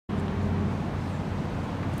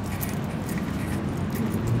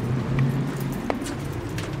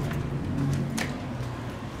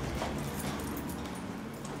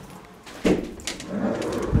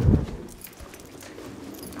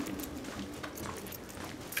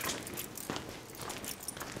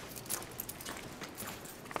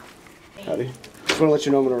Howdy. Just want to let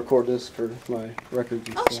you know I'm going to record this for my records.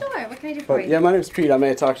 Oh, sure. What can I do for you? Yeah, my name's Pete. I may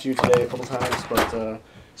have talked to you today a couple times, but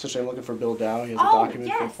essentially I'm looking for Bill Dow. He has a document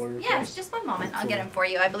for employee request. Yes, just one moment. I'll get him for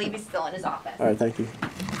you. I believe he's still in his office. All right, thank you.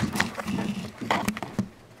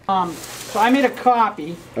 So I made a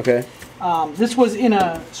copy. Okay. This was in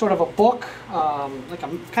a sort of a book, kind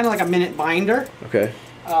of like a minute binder. Okay.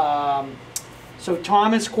 So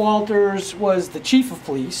Thomas Qualters was the chief of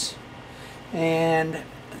police, and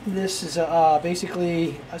this is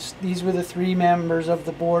basically these were the 3 members of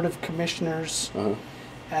the board of commissioners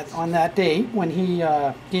on that date when he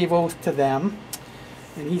gave oath to them,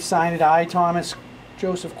 and he signed it. I, Thomas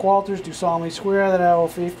Joseph Qualters, do solemnly swear that I will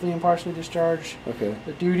faithfully and impartially discharge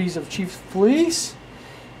the duties of chief of police.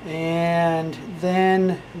 And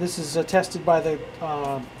then this is attested by the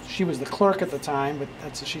she was the clerk at the time, but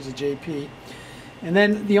she's a JP. And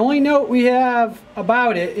then the only note we have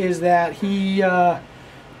about it is that he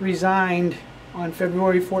resigned on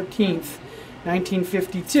February 14th,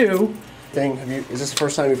 1952. Is this the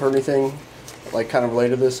first time you've heard anything like kind of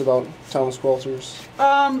related to this about Thomas Qualters?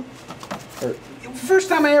 First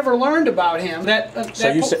time I ever learned about him.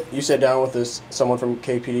 So you sat down with someone from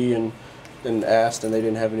KPD and asked, and they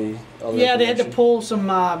didn't have any other information? They had to pull some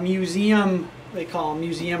museum, they call them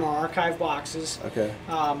museum or archive boxes,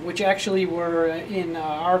 which actually were in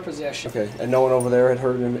our possession. Okay, and no one over there had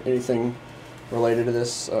heard anything related to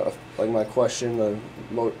this, like my question, the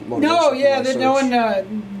motivation? No, yeah,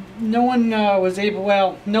 no one was able,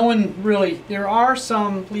 well, no one really. There are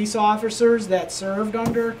some police officers that served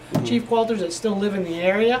under Chief Qualters that still live in the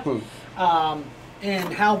area,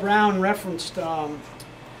 and Hal Brown referenced an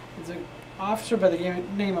officer by the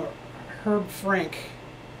name of Herb Frank,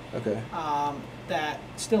 that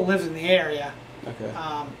still lives in the area.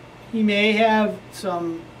 He may have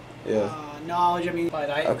some knowledge. I mean, but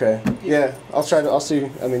I'll see.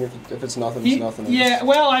 I mean, if it's nothing, it's nothing. Yeah.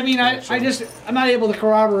 Well, I mean, I'm not able to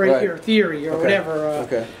corroborate your theory or whatever.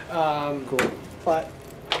 Cool. But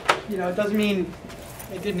it doesn't mean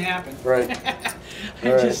it didn't happen. Right.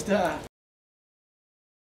 Just.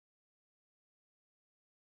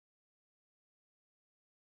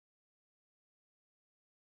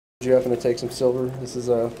 Did you happen to take some silver? This is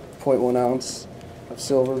a 0.1 ounce of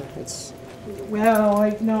silver. It's.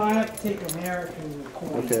 Well, no, I have to take American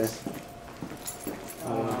coins. Okay.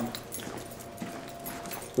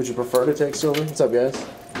 Would you prefer to take silver? What's up, guys?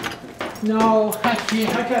 No, I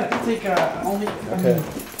can't. I gotta take only. I mean, it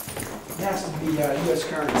has to be U.S.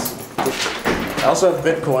 currency. I also have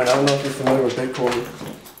Bitcoin. I don't know if you're familiar with Bitcoin,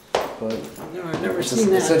 but no, I've never seen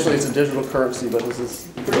that. Essentially, it's a digital currency, but this is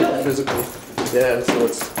physical. Yeah, so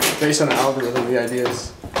it's based on an algorithm. The idea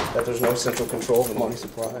is that there's no central control of the money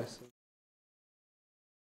supplies.